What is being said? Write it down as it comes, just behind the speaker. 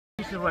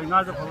Canberra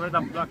United for Red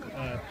and Black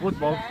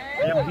football.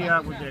 I am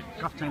here with the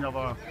captain of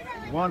our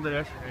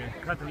Wanderers,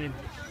 Kathleen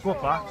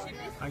Cooper.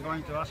 I'm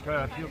going to ask her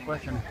a few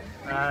questions.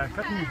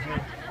 Kathleen,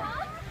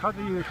 how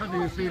do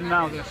you feel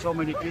now? There's so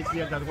many kids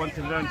here that want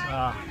to learn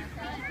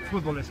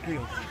football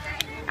skills.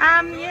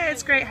 Yeah,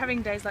 it's great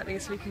having days like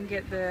this. We can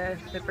get the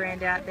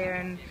brand out there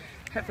and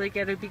hopefully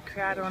get a big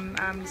crowd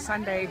on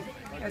Sunday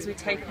as we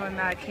take on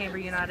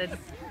Canberra United.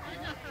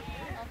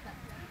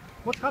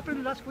 What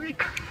happened last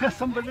week?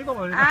 It's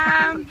unbelievable.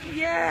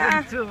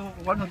 Yeah.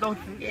 One of those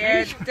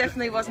yeah, it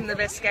definitely wasn't the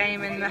best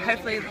game, and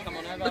hopefully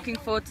looking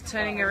forward to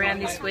turning around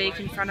this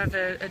week in front of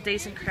a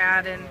decent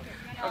crowd and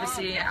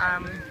obviously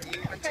on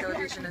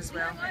television as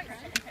well.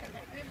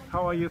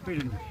 How are you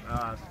feeling?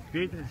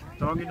 Fit,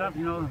 strong enough?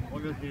 You know,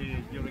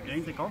 obviously you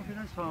regained the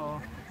confidence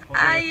for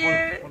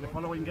the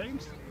following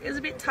games? It was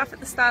a bit tough at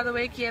the start of the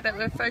week, yeah, but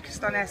we're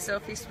focused on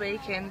ourselves this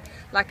week, and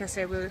like I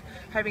said, we're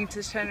hoping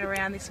to turn it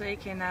around this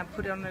week and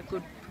put on a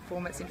good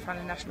performance in front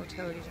of national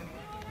television.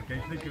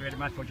 Okay, thank you very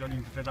much for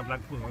joining Red and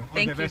Black Football. All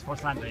Thank the best for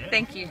Sunday.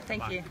 Thank you.